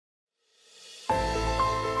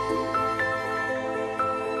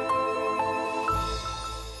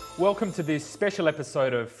Welcome to this special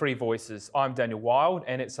episode of Free Voices. I'm Daniel Wild,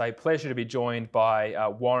 and it's a pleasure to be joined by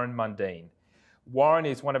Warren Mundine. Warren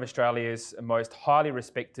is one of Australia's most highly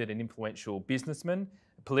respected and influential businessmen,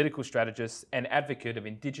 political strategist and advocate of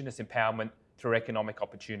Indigenous empowerment through economic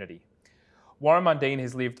opportunity. Warren Mundine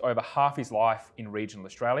has lived over half his life in regional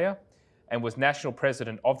Australia and was National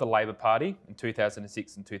President of the Labor Party in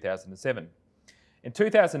 2006 and 2007. In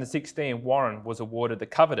 2016, Warren was awarded the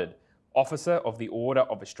coveted Officer of the Order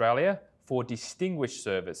of Australia for distinguished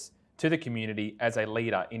service to the community as a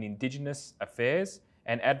leader in Indigenous affairs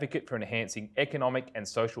and advocate for enhancing economic and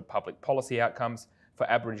social public policy outcomes for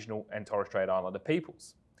Aboriginal and Torres Strait Islander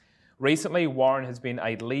peoples. Recently, Warren has been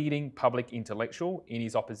a leading public intellectual in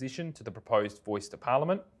his opposition to the proposed Voice to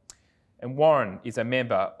Parliament. And Warren is a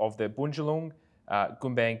member of the Bundjalung,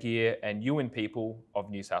 Gumbaynggirr and Yuin people of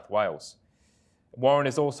New South Wales. Warren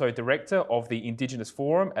is also Director of the Indigenous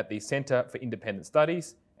Forum at the Centre for Independent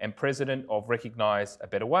Studies and President of Recognise a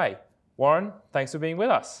Better Way. Warren, thanks for being with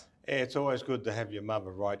us. Yeah, it's always good to have your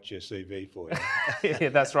mother write your CV for you. Yeah,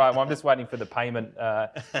 that's right. Well, I'm just waiting for the payment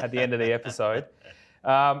at the end of the episode.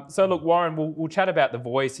 So look, Warren, we'll chat about The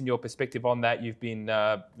Voice and your perspective on that. You've been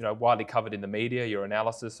widely covered in the media, your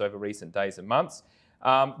analysis over recent days and months.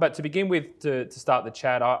 But to begin with, to start the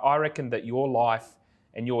chat, I reckon that your life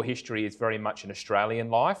and your history is very much an Australian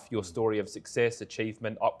life. Your story of success,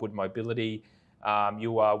 achievement, upward mobility.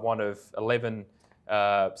 You are one of 11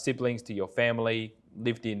 siblings to your family,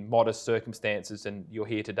 lived in modest circumstances, and you're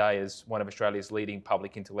here today as one of Australia's leading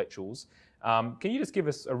public intellectuals. Can you just give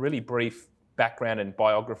us a really brief background and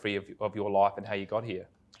biography of your life and how you got here?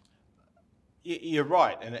 You're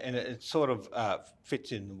right, and it sort of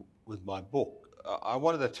fits in with my book. I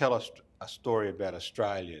wanted to tell a story about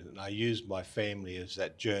Australia, and I used my family as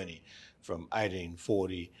that journey from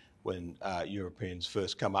 1840 when Europeans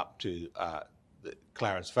first come up to the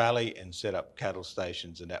Clarence Valley and set up cattle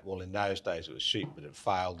stations, and that, well, in those days it was sheep, but it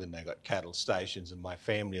failed and they got cattle stations, and my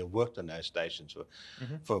family have worked on those stations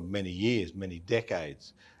for many years, many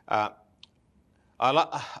decades.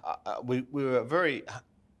 We were very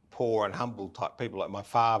poor and humble type people. Like my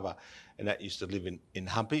father and that used to live in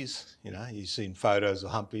humpies. You know, you've seen photos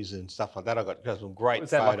of humpies and stuff like that. I got some great photos.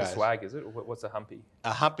 Is that like a swag, is it? Or what's a humpy?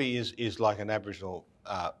 A humpy is like an Aboriginal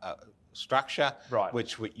structure, right,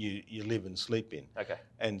 which you live and sleep in. Okay.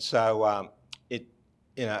 And so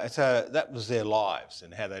that was their lives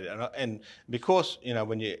and how they did. And because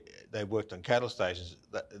when they worked on cattle stations,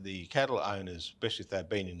 the cattle owners, especially if they'd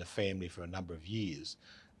been in the family for a number of years,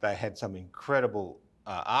 they had some incredible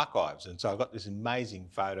archives. And so I got these amazing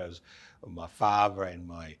photos of my father and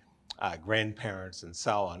my grandparents and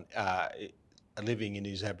so on living in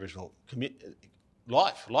his Aboriginal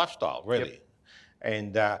lifestyle, really.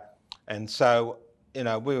 Yep. And so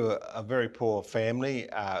we were a very poor family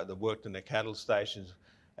that worked in the cattle stations.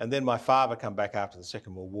 And then my father came back after the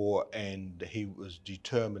Second World War, and he was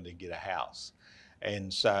determined to get a house.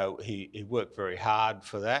 And so he worked very hard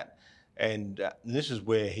for that. And this is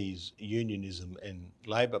where his unionism and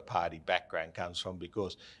Labor Party background comes from,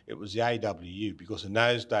 because it was the AWU, because in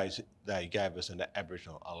those days they gave us an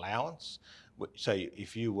Aboriginal allowance. So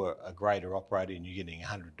if you were a grader operator and you're getting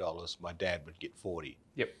 $100, my dad would get 40.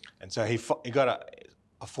 Yep. And so he got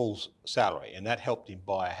a full salary, and that helped him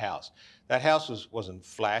buy a house. That house wasn't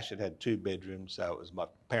flash. It had 2 bedrooms, so it was my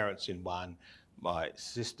parents in one, my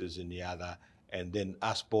sisters in the other, and then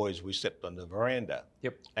us boys, we slept on the veranda.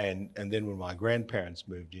 Yep. And then when my grandparents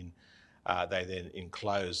moved in, they then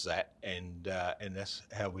enclosed that, and that's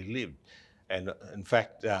how we lived. And in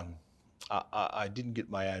fact, I didn't get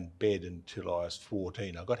my own bed until I was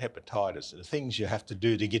 14. I got hepatitis. The things you have to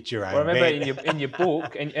do to get your own bed. Well, I remember in your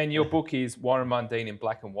book, and your book is Warren Mundine in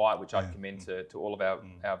black and white, which I'd commend to all of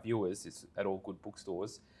our viewers. It's at all good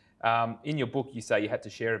bookstores. In your book, you say you had to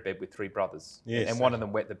share a bed with 3 brothers, yes, and one of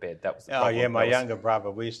them wet the bed. That was the problem. Oh yeah, my younger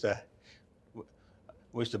brother. We used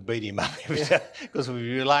to beat him up because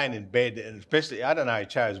we were laying in bed, and especially, I don't know, he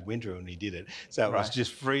chose winter when he did it, so it was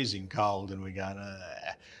just freezing cold, and we're going.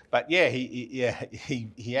 But yeah,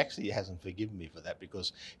 he actually hasn't forgiven me for that,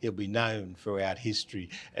 because he'll be known throughout history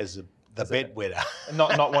as the bedwetter.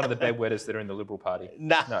 Not one of the bedwetters that are in the Liberal Party.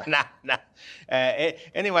 No.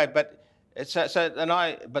 Anyway, but.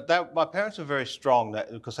 My parents were very strong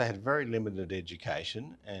because they had very limited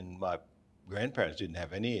education, and my grandparents didn't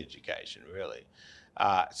have any education really.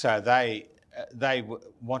 So they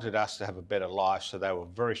wanted us to have a better life, so they were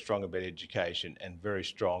very strong about education and very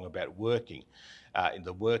strong about working, in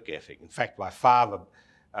the work ethic. In fact, my father,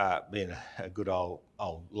 being a good old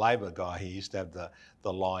Labor guy, he used to have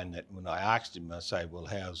the line that when I asked him, I say, well,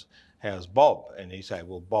 how's Bob? And he'd say,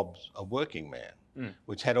 well, Bob's a working man,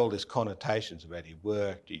 which had all these connotations about he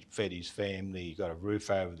worked, he fed his family, he got a roof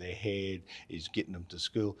over their head, he's getting them to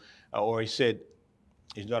school. Or he said,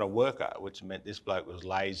 he's not a worker, which meant this bloke was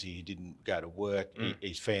lazy, he didn't go to work,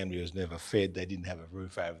 his family was never fed, they didn't have a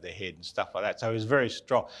roof over their head and stuff like that. So he was very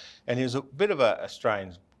strong. And he was a bit of a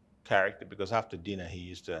strange character, because after dinner he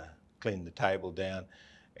used to clean the table down,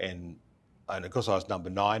 and of course I was number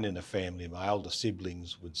 9 in the family. My older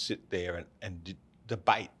siblings would sit there and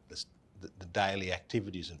debate the daily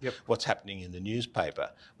activities and what's happening in the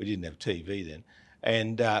newspaper. We didn't have TV then,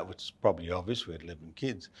 and which is probably obvious, we had 11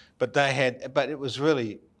 kids. But it was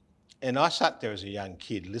really, and I sat there as a young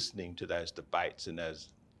kid listening to those debates and those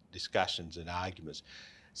discussions and arguments.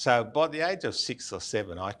 So by the age of 6 or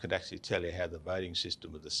 7, I could actually tell you how the voting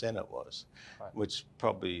system of the Senate was, which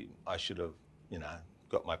probably I should have,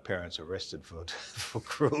 got my parents arrested for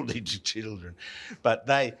cruelty to children. But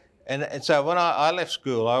and so when I left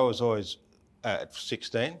school, I was always at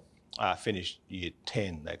 16. I finished year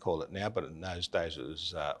 10, they call it now, but in those days it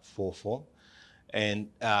was 4th form, and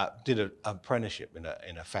did an apprenticeship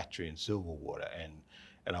in a factory in Silverwater,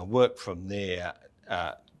 and I worked from there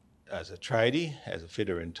as a tradie, as a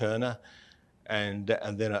fitter and turner, and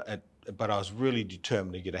then but I was really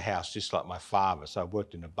determined to get a house just like my father. So I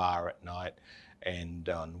worked in a bar at night, and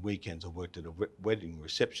on weekends I worked at a wedding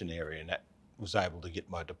reception area, and that was able to get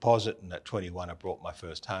my deposit, and at 21 I brought my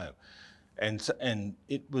first home. And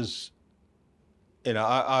it was,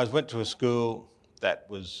 I went to a school that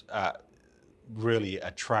was really a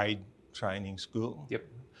trade training school. Yep.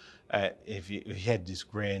 If you had this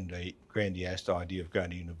grandiose idea of going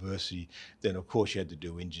to university, then of course you had to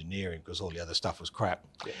do engineering, because all the other stuff was crap.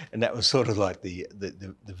 Yep. And that was sort of like the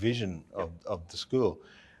vision of the school.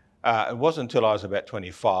 It wasn't until I was about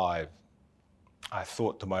 25 I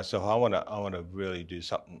thought to myself, I want to really do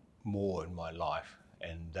something more in my life.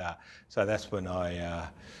 And so that's when I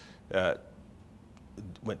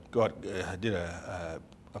did a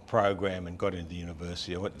program and got into the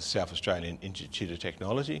university. I went to the South Australian Institute of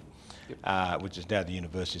Technology, which is now the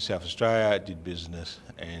University of South Australia. I did business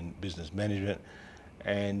and business management,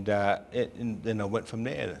 and then I went from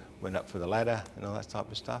there, went up for the ladder and all that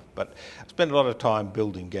type of stuff. But I spent a lot of time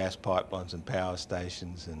building gas pipelines and power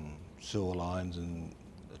stations and sewer lines and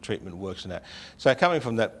treatment works and that. So coming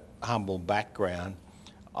from that humble background,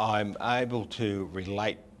 I'm able to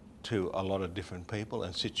relate to a lot of different people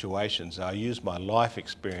and situations. I use my life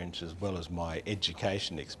experience as well as my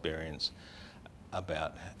education experience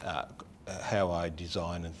about how I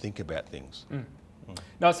design and think about things.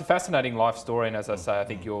 No, it's a fascinating life story, and as I say, I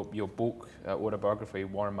think your book, autobiography,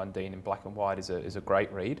 Warren Mundine in Black and White, is a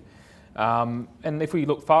great read. And if we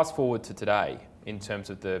look fast forward to today, in terms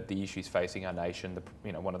of the issues facing our nation,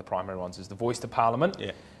 one of the primary ones is the voice to Parliament.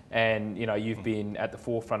 Yeah. And you've been at the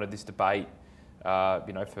forefront of this debate,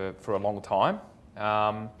 for a long time.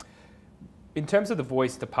 In terms of the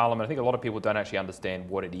voice to Parliament, I think a lot of people don't actually understand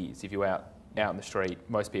what it is. If you're out in the street,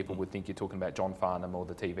 most people would think you're talking about John Farnham or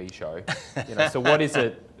the TV show. So what is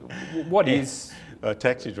it? What is? A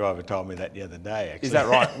taxi driver told me that the other day, actually. Is that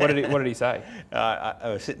right? What did he say? I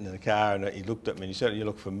was sitting in the car and he looked at me and he said, "You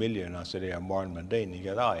look familiar." And I said, "Yeah, I'm Warren Mundine." And he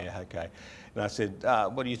goes, "Oh, yeah, okay." And I said,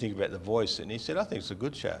 "What do you think about The Voice?" And he said, "I think it's a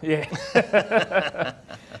good show." Yeah.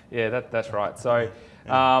 Yeah, that's right. So,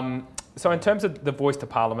 so in terms of the voice to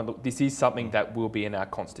Parliament, look, this is something that will be in our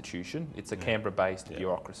constitution. It's a Canberra-based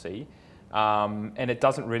bureaucracy. And it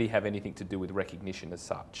doesn't really have anything to do with recognition as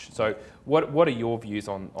such. So what are your views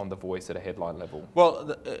on the voice at a headline level?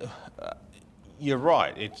 Well, you're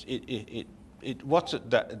right. What's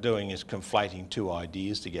it doing is conflating two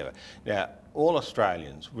ideas together. Now, all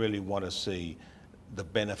Australians really want to see the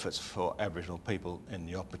benefits for Aboriginal people and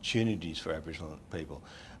the opportunities for Aboriginal people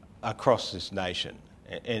across this nation.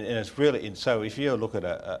 And it's really, and so if you look at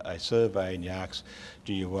a survey and you ask,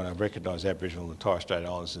 do you want to recognise Aboriginal and Torres Strait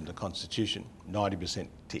Islanders in the Constitution? 90%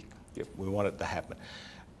 tick. Yep. We want it to happen.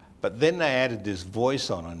 But then they added this voice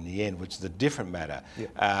on in the end, which is a different matter.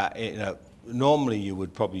 Yep. Normally you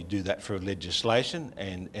would probably do that for legislation,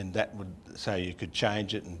 and that would say you could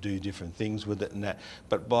change it and do different things with it and that.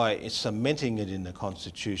 But by cementing it in the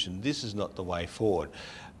Constitution, this is not the way forward.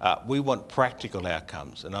 We want practical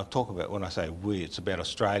outcomes, and I'll talk about, when I say we, it's about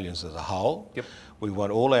Australians as a whole. Yep. We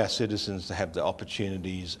want all our citizens to have the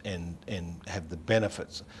opportunities and have the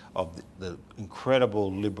benefits of the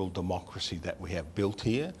incredible liberal democracy that we have built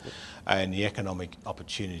here, and the economic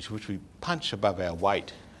opportunities, which we punch above our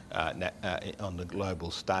weight on the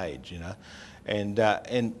global stage, you know,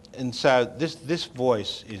 and so this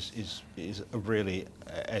voice is really,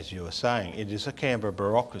 as you were saying, it is a Canberra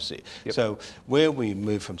bureaucracy. Yep. So where we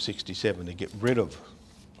moved from 67 to get rid of,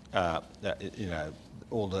 you know,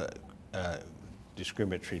 all the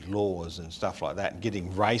discriminatory laws and stuff like that, and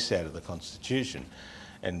getting race out of the Constitution,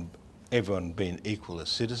 and everyone being equal as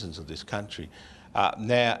citizens of this country.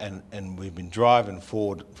 Now, and we've been driving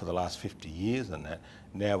forward for the last 50 years on that.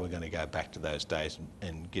 Now we're going to go back to those days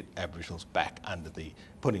and get Aboriginals back under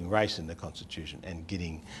putting race in the Constitution and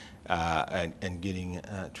getting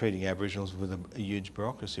treating Aboriginals with a huge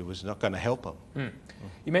bureaucracy was not going to help them. Mm.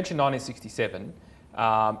 You mentioned 1967.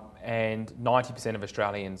 And 90% of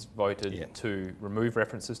Australians voted to remove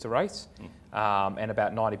references to race, and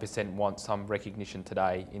about 90% want some recognition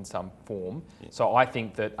today in some form. So I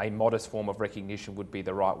think that a modest form of recognition would be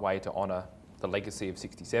the right way to honour the legacy of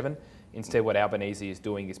 67. Instead, what Albanese is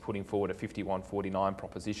doing is putting forward a 51-49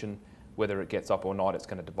 proposition. Whether it gets up or not, it's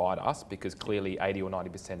going to divide us, because clearly 80 or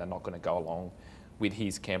 90% are not going to go along with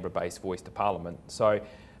his Canberra-based voice to Parliament. So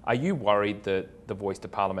are you worried that the voice to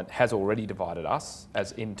Parliament has already divided us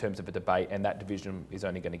as in terms of a debate, and that division is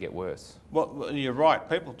only going to get worse? Well, you're right.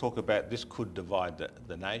 People talk about this could divide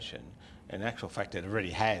the nation. In actual fact, it already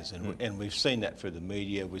has, and we've seen that through the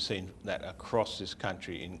media. We've seen that across this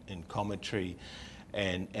country in commentary,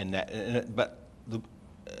 but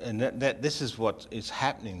this is what is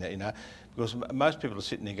happening. That, you know, because most people are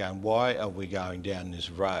sitting there going, "Why are we going down this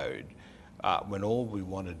road when all we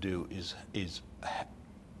want to do is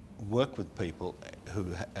work with people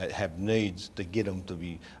who have needs to get them to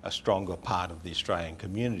be a stronger part of the Australian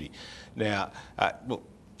community?" Now, look,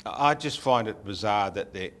 I just find it bizarre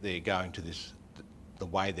that they're going to this, the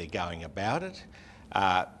way they're going about it.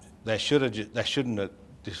 They shouldn't have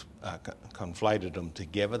just conflated them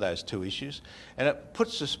together, those two issues, and it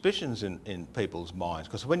puts suspicions in people's minds,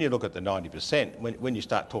 because when you look at the 90%, when you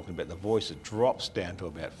start talking about the voice, it drops down to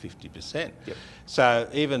about 50%. Yep. So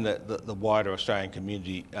even the wider Australian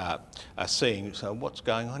community are seeing, so what's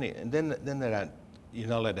going on here, and then they don't. You're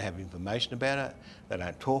not allowed to have information about it. They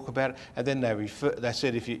don't talk about it, and then they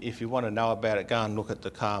said if you want to know about it, go and look at the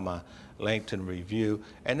Karma Langton review,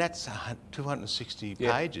 and that's 260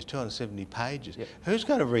 pages, 270 pages. Yep. Who's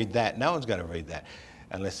going to read that? No one's going to read that,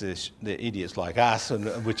 unless they're idiots like us,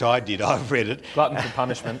 which I did. I've read it. Glutton for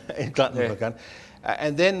punishment. Glutton for punishment.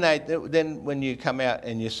 And then when you come out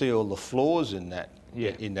and you see all the flaws in that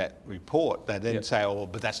report, they then say, "Oh,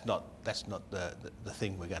 but that's not the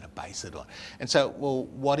thing we're going to base it on." And so, well,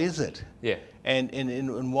 what is it? Yeah.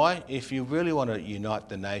 And why, if you really want to unite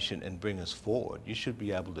the nation and bring us forward, you should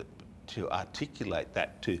be able to articulate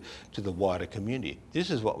that to the wider community.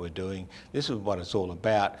 This is what we're doing. This is what it's all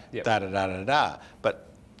about. Yep. Da da da da da. But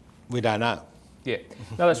we don't know. Yeah,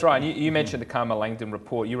 no, that's right. And you mentioned the Karma Langton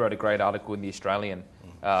report. You wrote a great article in The Australian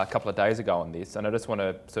a couple of days ago on this, and I just want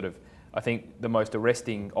to sort of, I think the most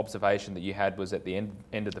arresting observation that you had was at the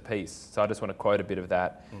end of the piece. So I just want to quote a bit of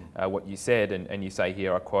that, what you said, and you say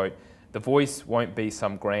here, I quote, "The voice won't be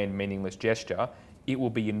some grand meaningless gesture. It will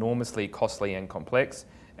be enormously costly and complex,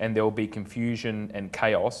 and there will be confusion and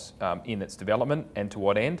chaos in its development. And to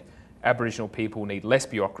what end? Aboriginal people need less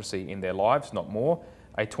bureaucracy in their lives, not more.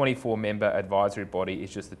 A 24-member advisory body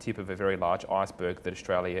is just the tip of a very large iceberg that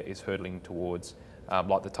Australia is hurtling towards,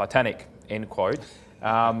 like the Titanic," end quote.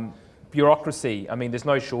 Bureaucracy, I mean, there's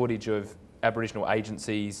no shortage of Aboriginal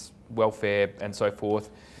agencies, welfare and so forth.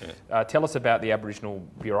 Yeah. Tell us about the Aboriginal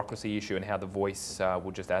bureaucracy issue and how the voice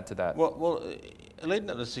will just add to that. Well, leading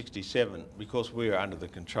up to 67, because we were under the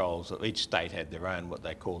controls, each state had their own, what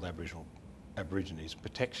they called Aborigines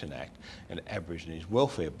Protection Act and Aborigines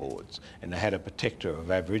Welfare Boards, and they had a protector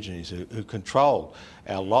of Aborigines who controlled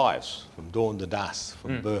our lives from dawn to dusk,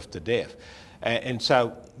 from birth to death. And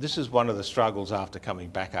so this is one of the struggles after coming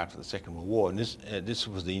back after the Second World War, and this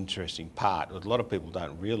was the interesting part. What a lot of people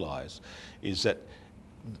don't realise is that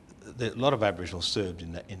a lot of Aboriginals served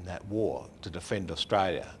in that war to defend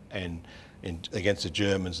Australia and against the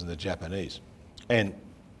Germans and the Japanese. And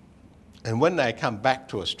when they come back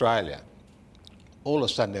to Australia, all of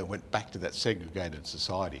a sudden they went back to that segregated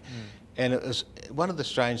society. And it was one of the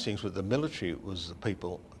strange things with the military was the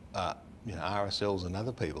people, RSLs and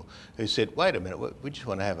other people who said, "Wait a minute, we just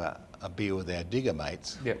want to have a beer with our digger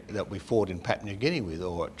mates that we fought in Papua New Guinea with,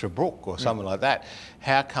 or at Tobruk or something like that.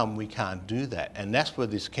 How come we can't do that?" And that's where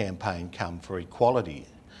this campaign come for equality,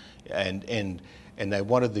 and and they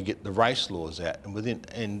wanted to get the race laws out.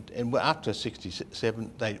 And after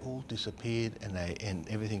 '67, they all disappeared, and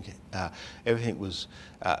everything was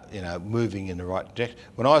moving in the right direction.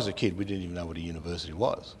 When I was a kid, we didn't even know what a university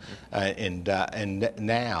was, and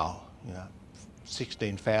now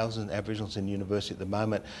 16,000 Aboriginals in university at the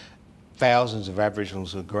moment. Thousands of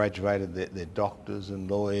Aboriginals have graduated. They're doctors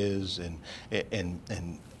and lawyers and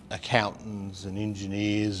accountants and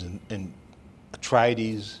engineers and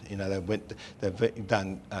tradies. They've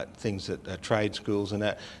done things at trade schools and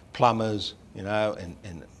that, plumbers,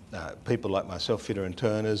 and people like myself, fitter and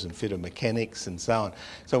turners and fitter mechanics and so on.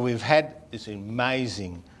 So we've had this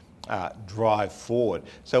amazing drive forward.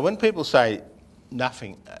 So when people say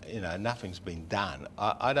nothing's been done,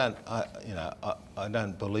 I don't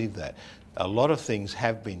believe that. A lot of things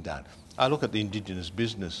have been done. I look at the Indigenous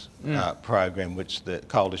Business program, which the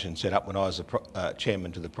Coalition set up when I was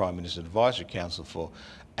chairman to the Prime Minister's Advisory Council for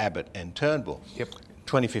Abbott and Turnbull. Yep.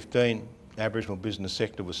 2015, the Aboriginal business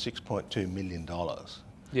sector was $6.2 million.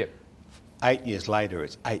 Yep. 8 years later,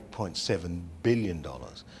 it's $8.7 billion.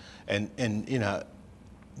 And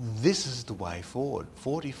this is the way forward.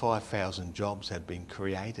 45,000 jobs have been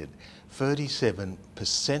created.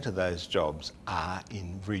 37% of those jobs are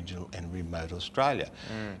in regional and remote Australia.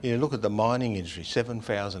 Look at the mining industry.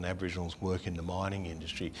 7,000 Aboriginals work in the mining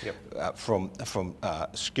industry, from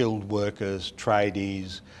skilled workers,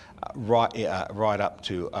 tradies, right up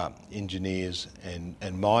to engineers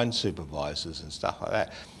and mine supervisors and stuff like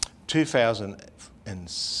that.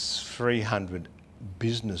 2,300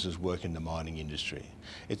 businesses work in the mining industry.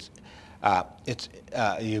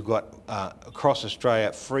 You've got across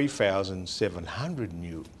Australia 3,700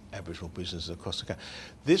 new Aboriginal businesses across the country.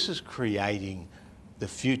 This is creating the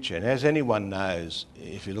future, and as anyone knows,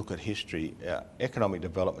 if you look at history, economic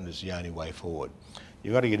development is the only way forward.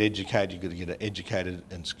 You've got to get educated. You've got to get an educated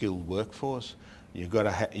and skilled workforce. You've got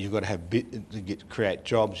to create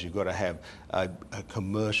jobs. You've got to have a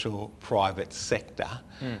commercial private sector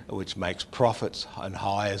which makes profits and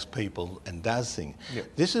hires people and does things.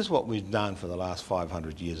 Yep. This is what we've done for the last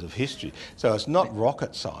 500 years of history. So it's not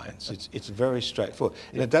rocket science. It's very straightforward.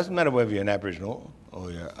 Yep. And it doesn't matter whether you're an Aboriginal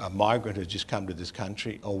or you're a migrant who's just come to this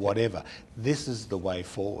country or whatever. This is the way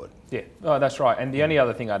forward. Yeah, that's right. And the only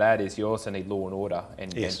other thing I'd add is you also need law and order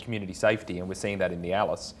and community safety, and we're seeing that in the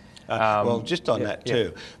Alice. Well, just on that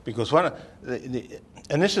too, because one of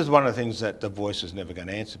and this is one of the things that the Voice is never going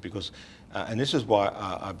to answer, because, and this is why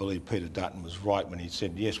I believe Peter Dutton was right when he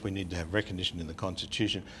said, yes, we need to have recognition in the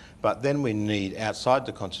Constitution, but then we need, outside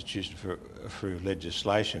the Constitution through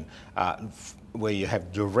legislation, where you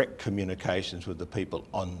have direct communications with the people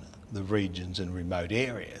on the regions and remote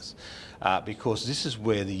areas, because this is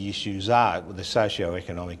where the issues are, the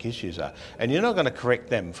socio-economic issues are. And you're not going to correct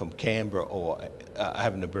them from Canberra or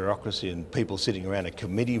having a bureaucracy and people sitting around a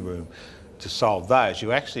committee room to solve those.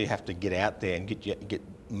 You actually have to get out there and get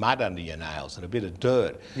mud under your nails and a bit of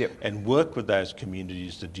dirt, and work with those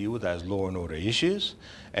communities to deal with those law and order issues,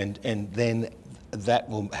 and then that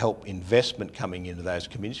will help investment coming into those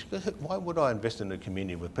communities. Why would I invest in a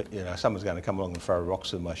community where someone's going to come along and throw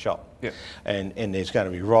rocks in my shop, and there's going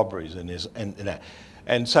to be robberies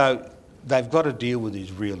and so they've got to deal with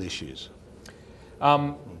these real issues.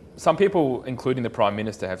 Some people, including the Prime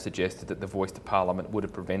Minister, have suggested that the Voice to Parliament would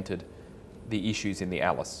have prevented the issues in the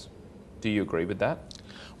Alice. Do you agree with that?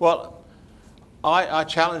 Well, I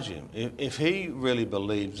challenge him. If he really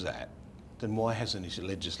believes that, then why hasn't he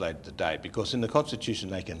legislated today? Because in the Constitution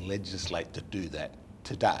they can legislate to do that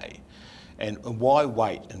today. And why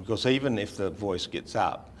wait? And because even if the Voice gets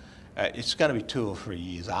up, it's going to be 2 or 3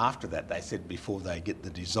 years after that, they said, before they get the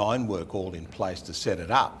design work all in place to set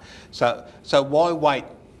it up. So why wait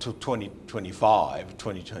till 2025,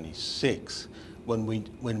 2026, when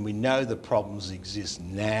we know the problems exist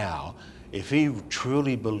now? If he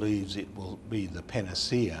truly believes it will be the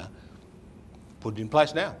panacea, put it in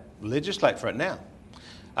place now. Legislate for it now.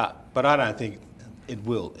 But I don't think it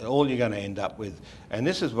will. All you're going to end up with, and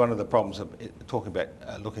this is one of the problems of talking about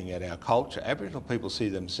looking at our culture. Aboriginal people see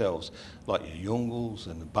themselves like your Yungals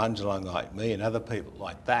and the Bundjalung like me and other people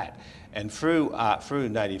like that. And through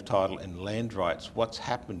native title and land rights, what's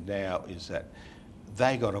happened now is that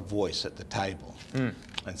they got a voice at the table.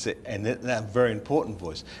 And they're a very important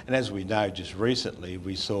voice. And as we know, just recently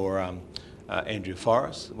we saw Andrew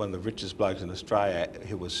Forrest, one of the richest blokes in Australia,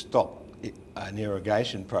 who was stopped an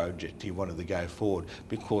irrigation project he wanted to go forward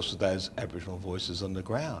because of those Aboriginal voices on the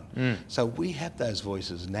ground. So we have those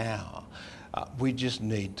voices now. We just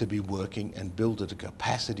need to be working and building the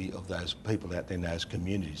capacity of those people out there in those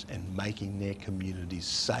communities and making their communities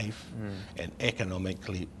safe and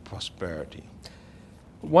economically prosperity.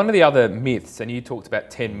 One of the other myths, and you talked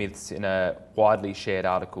about 10 myths in a widely shared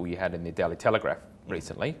article you had in the Daily Telegraph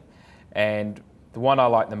recently, and the one I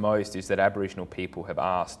like the most is that Aboriginal people have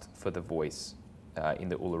asked for the voice in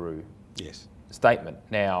the Uluru Statement.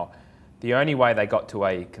 Now, the only way they got to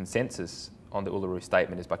a consensus on the Uluru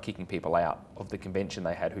Statement is by kicking people out of the convention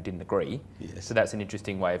they had who didn't agree. Yes. So that's an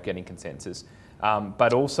interesting way of getting consensus.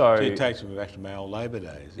 But also... So it takes me back to my old Labor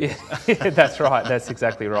days. Yeah, that's right. That's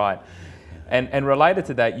exactly right. And related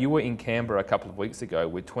to that, you were in Canberra a couple of weeks ago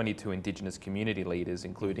with 22 Indigenous community leaders,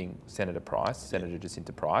 including Senator Price, Senator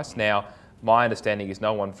Jacinta Price. Now, my understanding is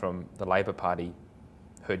no one from the Labor Party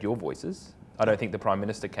heard your voices. I don't think the Prime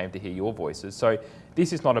Minister came to hear your voices. So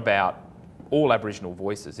this is not about all Aboriginal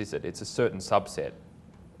voices, is it? It's a certain subset.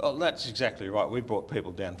 Well, that's exactly right. We brought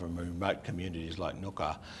people down from remote communities like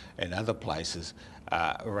Nyunggai and other places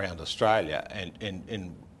around Australia,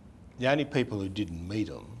 and the only people who didn't meet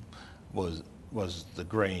them was the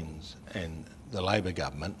Greens and the Labor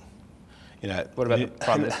government. You know, what about the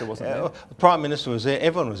Prime Minister wasn't there? The Prime Minister was there,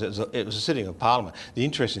 everyone was there. It was a sitting of Parliament. The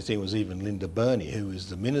interesting thing was even Linda Burney, who is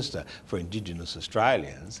the Minister for Indigenous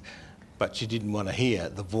Australians, but she didn't want to hear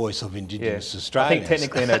the voice of Indigenous Australians. I think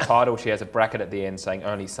technically in her title she has a bracket at the end saying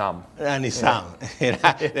only some. Only some. You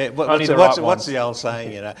know? What's the old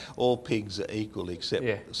saying? You know, all pigs are equal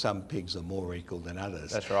except some pigs are more equal than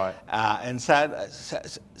others. That's right.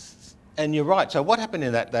 And you're right. So what happened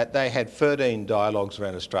in that they had 13 dialogues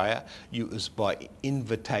around Australia. It was by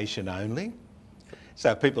invitation only.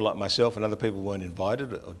 So people like myself and other people weren't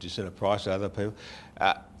invited, or Jacinta Price or other people.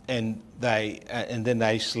 And then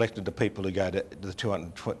they selected the people who go to the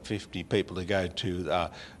 250 people who go to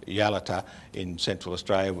Yalata in Central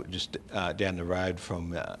Australia, just down the road from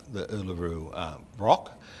the Uluru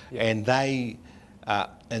Rock, and they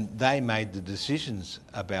made the decisions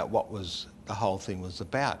about what the whole thing was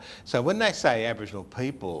about. So when they say Aboriginal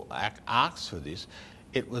people asked for this,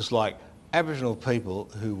 it was like Aboriginal people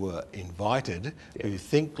who were invited, who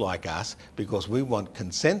think like us, because we want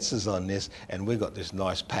consensus on this, and we've got this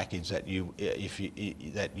nice package that you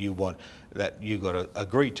got to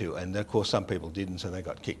agree to. And of course, some people didn't, so they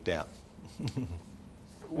got kicked out.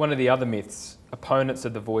 One of the other myths: opponents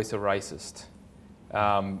of the voice are racist.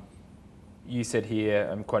 You said here,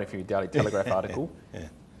 I'm quoting from your Daily Telegraph article.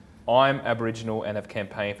 I'm Aboriginal and have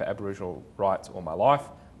campaigned for Aboriginal rights all my life.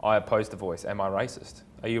 I oppose the voice. Am I racist?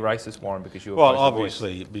 Are you racist, Warren, because you oppose the voice? Well,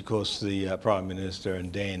 obviously, because the Prime Minister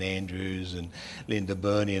and Dan Andrews and Linda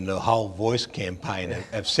Burney and the whole Voice campaign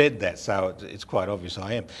have said that, so it's quite obvious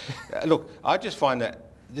I am. Look, I just find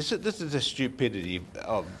that this is the stupidity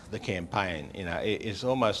of the campaign. You know, it's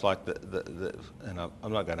almost like and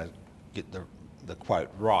I'm not going to get the quote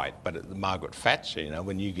right, but Margaret Thatcher, you know,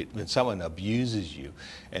 when someone abuses you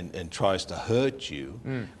and tries to hurt you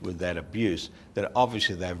with that abuse, then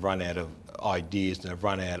obviously they've run out of ideas and they've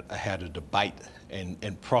run out of how to debate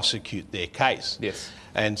and prosecute their case. Yes.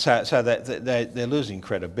 And so they're losing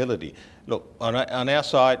credibility. Look, on our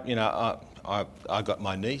side, you know, I got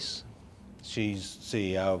my niece. She's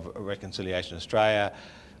CEO of Reconciliation Australia,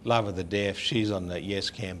 love of the deaf. She's on the Yes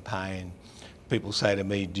campaign. People say to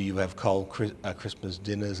me, do you have cold Christmas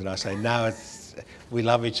dinners? And I say, no, we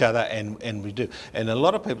love each other, and we do. And a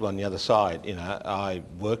lot of people on the other side, you know, I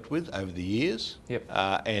worked with over the years,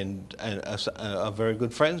 and are very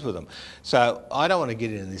good friends with them. So I don't want to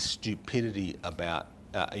get into this stupidity about,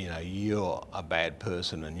 you know, you're a bad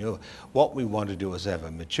person, and what we want to do is have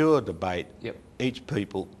a mature debate. Each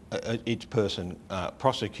person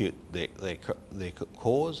prosecute their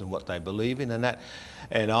cause and what they believe in,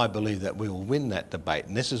 and I believe that we will win that debate.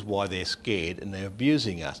 And this is why they're scared and they're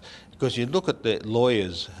abusing us. Because you look at the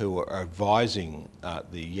lawyers who are advising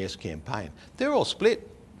the Yes campaign, they're all split.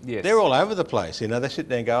 Yes. They're all over the place. You know, they sit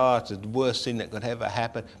there and go, oh, it's the worst thing that could ever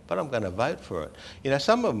happen, but I'm going to vote for it. You know,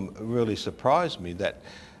 some of them really surprised me that,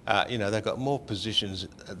 you know, they've got more positions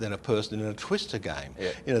than a person in a twister game.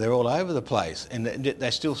 You know, they're all over the place, and they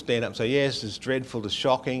still stand up and say, yes, it's dreadful, it's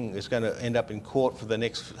shocking, it's going to end up in court for the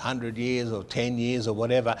next 100 years or 10 years or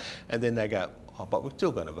whatever, and then they go, oh, but we're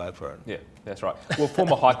still going to vote for it. Yeah, that's right. Well,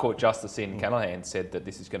 former High Court Justice Ian Callaghan said that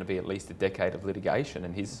this is going to be at least a decade of litigation,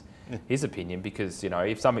 and his opinion, because, you know,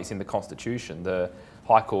 if something's in the Constitution, the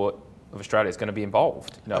High Court of Australia is going to be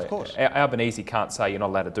involved. You know, of course. Albanese can't say you're not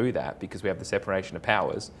allowed to do that because we have the separation of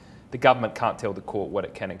powers. The government can't tell the court what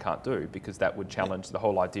it can and can't do because that would challenge the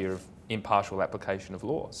whole idea of impartial application of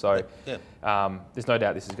law. So there's no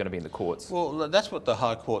doubt this is going to be in the courts. Well, that's what the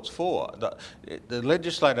High Court's for. The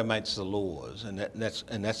legislator makes the laws, and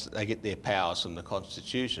that's they get their powers from the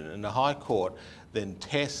Constitution, and the High Court then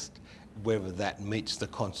tests whether that meets the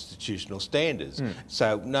constitutional standards.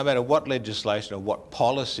 So no matter what legislation or what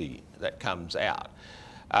policy that comes out,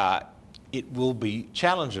 it will be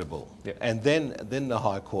challengeable, and then the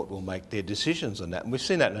High Court will make their decisions on that. And we've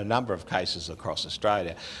seen that in a number of cases across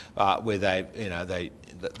Australia, where they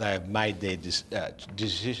have made their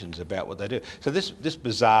decisions about what they do. So this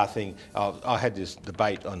bizarre thing, I had this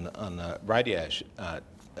debate on a radio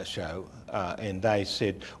show, and they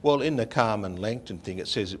said, well, in the Carmen Langton thing, it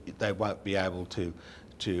says they won't be able to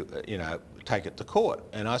take it to court.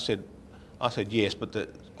 And I said yes, but the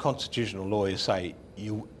constitutional lawyers say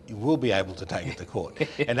you will be able to take it to court.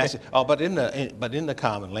 And they said, oh, but in the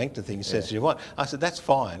Carmen Langton thing, it says you won't. I said, that's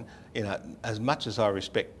fine. As much as I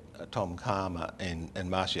respect Tom Calmer and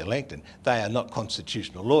Marcia Langton, they are not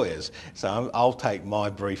constitutional lawyers. So I'll take my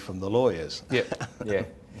brief from the lawyers. Yeah.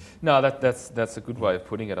 No, that's a good way of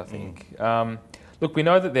putting it, I think. Look, we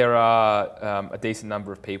know that there are a decent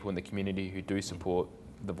number of people in the community who do support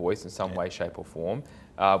The Voice in some way, shape or form.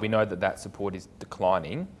 We know that support is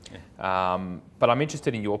declining. But I'm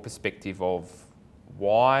interested in your perspective of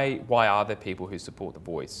why are there people who support The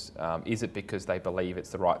Voice? Is it because they believe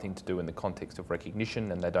it's the right thing to do in the context of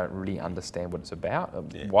recognition and they don't really understand what it's about?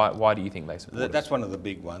 Why do you think they support it? That's one of the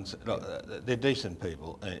big ones. They're decent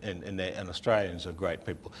people, and Australians are great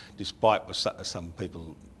people, despite what some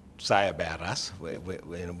people say about us.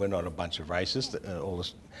 We're not a bunch of racists. All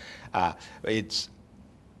this,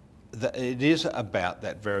 it is about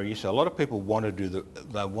that very issue. A lot of people want to do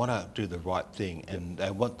the right thing, and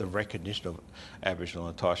they want the recognition of Aboriginal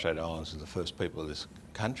and Torres Strait Islanders as the first people of this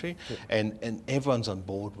country, and everyone's on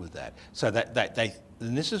board with that. So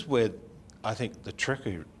and this is where I think the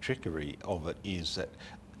trickery of it is that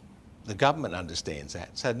the government understands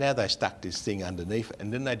that. So now they stuck this thing underneath it,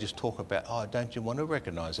 and then they just talk about, oh, don't you want to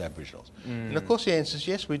recognise Aboriginals? And of course the answer is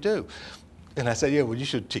yes, we do. And I say, yeah, well, you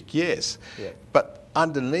should tick yes. But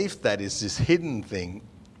underneath that is this hidden thing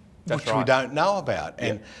which we don't know about.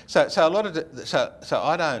 And so a lot of so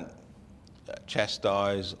I don't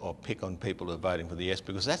chastise or pick on people who are voting for the yes,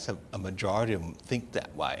 because that's a majority of them think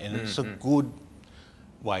that way, and it's a good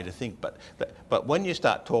way to think. But when you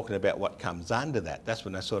start talking about what comes under that, that's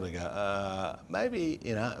when I sort of go, maybe,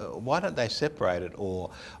 why don't they separate it,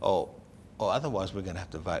 or otherwise we're going to have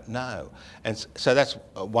to vote no. And so that's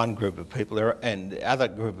one group of people. And the other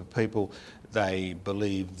group of people, they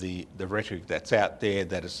believe the rhetoric that's out there,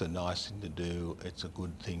 that it's a nice thing to do, it's a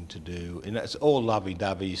good thing to do, and it's all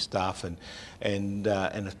lovey-dovey stuff, and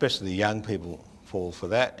especially the young people fall for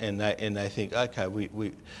that, and they think, okay,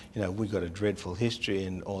 we got a dreadful history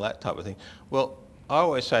and all that type of thing. Well, I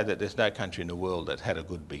always say that there's no country in the world that's had a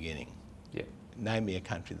good beginning. Name me a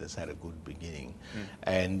country that's had a good beginning,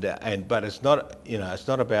 but it's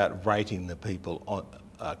not about rating the people on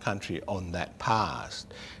a country on that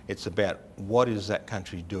past. It's about what is that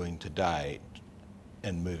country doing today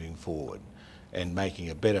and moving forward, and making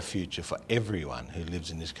a better future for everyone who lives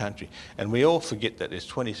in this country. And we all forget that there's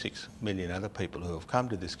 26 million other people who have come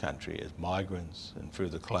to this country as migrants and through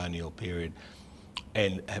the colonial period,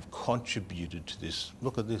 and have contributed to this.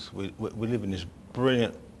 Look at this. We live in this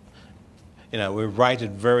brilliant. We're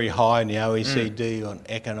rated very high in the OECD on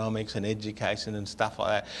economics and education and stuff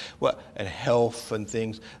like that, and health and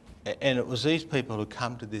things. And it was these people who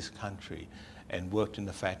come to this country and worked in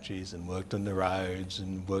the factories and worked on the roads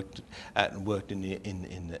and worked in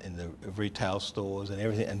the retail stores and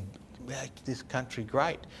everything, and made this country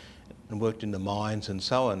great, and worked in the mines and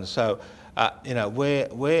so on. So,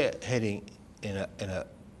 we're heading in a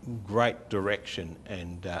great direction,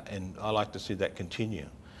 and I like to see that continue.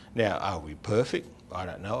 Now, are we perfect? I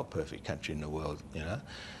don't know a perfect country in the world,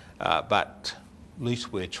 but at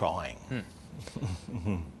least we're trying.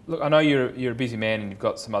 Look, I know you're a busy man and you've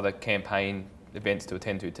got some other campaign events to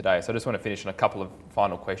attend to today, so I just want to finish on a couple of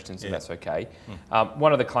final questions, if that's okay.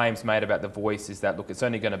 One of the claims made about The Voice is that, look, it's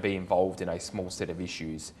only going to be involved in a small set of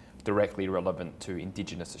issues directly relevant to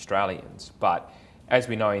Indigenous Australians, but as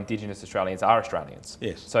we know, Indigenous Australians are Australians.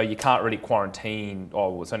 So you can't really quarantine,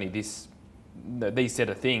 it's only these set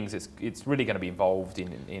of things. It's really going to be involved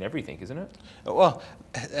in everything, isn't it? Well,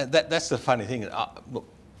 that's the funny thing. Look,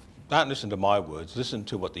 don't listen to my words. Listen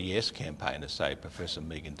to what the Yes campaigners say, Professor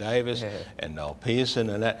Megan Davis and Noel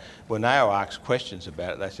Pearson, and that. When they were asked questions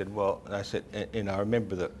about it, they said, and I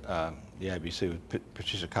remember that the ABC with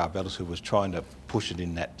Patricia Carvelis, who was trying to push it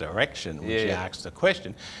in that direction when she asked the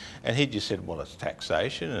question, and he just said, well, it's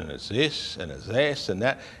taxation and it's this and it's this and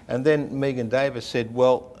that, and then Megan Davis said,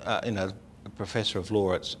 well, a professor of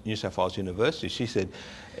law at New South Wales University, she said,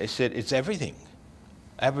 it's everything.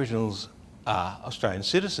 Aboriginals are Australian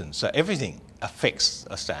citizens, so everything. affects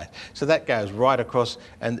Australia. So that goes right across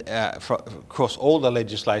and across all the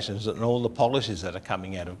legislations and all the policies that are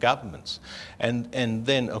coming out of governments. And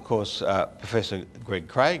then, of course, Professor Greg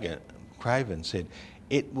Craven said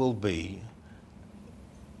it will be,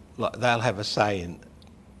 like, they'll have a say in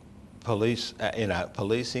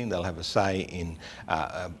policing, they'll have a say in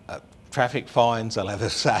traffic fines, they'll have a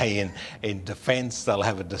say in defence, they'll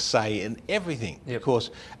have a say in everything. Yep. Of course,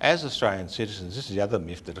 as Australian citizens, this is the other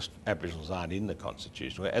myth that Aboriginals aren't in the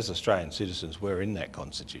Constitution. As Australian citizens, we're in that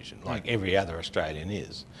Constitution, like every other Australian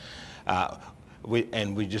is.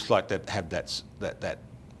 We just like to have that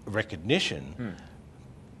recognition,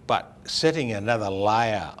 but setting another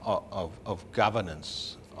layer of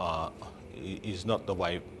governance is not the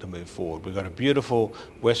way to move forward. We've got a beautiful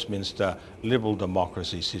Westminster liberal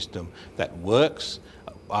democracy system that works.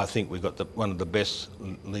 I think we've got one of the best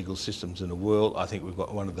legal systems in the world. I think we've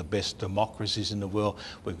got one of the best democracies in the world.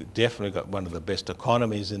 We've definitely got one of the best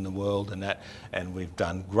economies in the world, and we've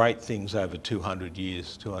done great things over 200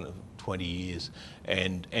 years, 220 years,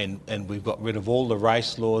 and we've got rid of all the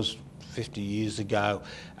race laws 50 years ago,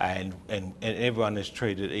 and everyone is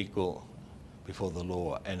treated equal before the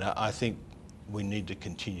law, and I think we need to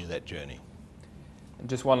continue that journey. And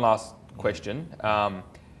just one last question.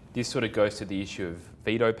 This sort of goes to the issue of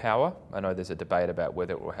veto power. I know there's a debate about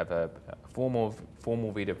whether it will have a formal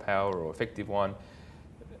veto power or effective one.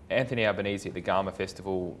 Anthony Albanese at the Garma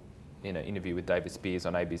Festival, in an interview with David Spears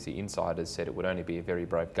on ABC Insiders, said it would only be a very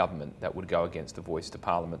brave government that would go against the voice to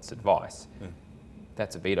Parliament's advice.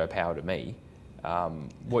 That's a veto power to me.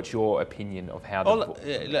 What's your opinion of how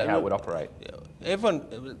it would operate?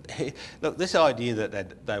 Everyone, look, this idea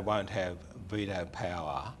that they won't have veto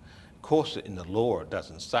power, of course, in the law it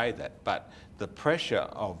doesn't say that, but the pressure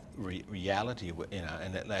of reality,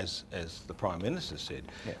 and as the Prime Minister said,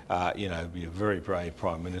 be a very brave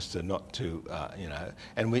Prime Minister not to,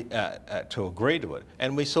 and to agree to it.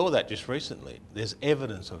 And we saw that just recently. There's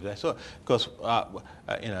evidence of that. So, of course,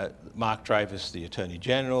 Mark Travis, the Attorney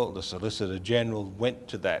General, the Solicitor General, went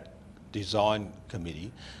to that design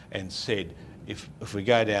committee and said, if we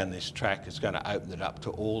go down this track, it's going to open it up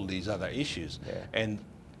to all these other issues. Yeah.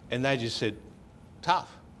 And they just said,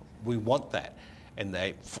 tough. We want that. And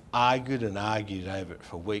they argued and argued over it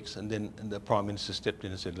for weeks, and then the Prime Minister stepped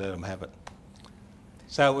in and said, let them have it.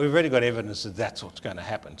 So we've already got evidence that that's what's going to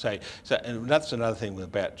happen. And that's another thing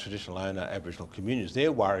about traditional owner Aboriginal communities.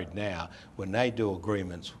 They're worried now when they do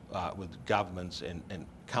agreements with governments and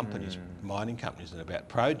companies, mining companies, and about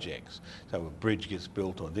projects. So a bridge gets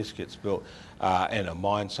built or this gets built and a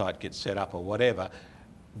mine site gets set up or whatever,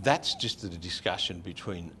 that's just a discussion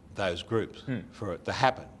between those groups for it to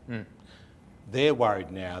happen. They're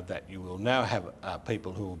worried now that you will now have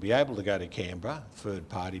people who will be able to go to Canberra,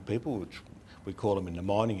 third-party people, which we call them in the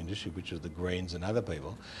mining industry, which are the Greens and other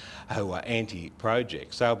people, who are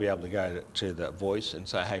anti-projects. They'll be able to go to the Voice and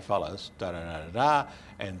say, hey fellas, da-da-da-da-da,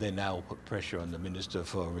 and then they'll put pressure on the Minister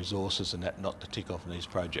for Resources and that not to tick off on these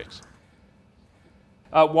projects.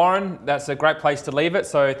 Warren, that's a great place to leave it.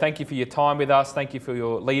 So thank you for your time with us. Thank you for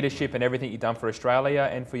your leadership and everything you've done for Australia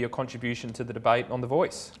and for your contribution to the debate on The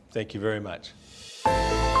Voice. Thank you very much.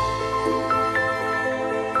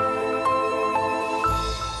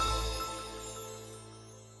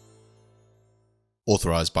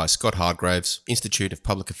 Authorised by Scott Hargreaves, Institute of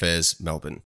Public Affairs, Melbourne.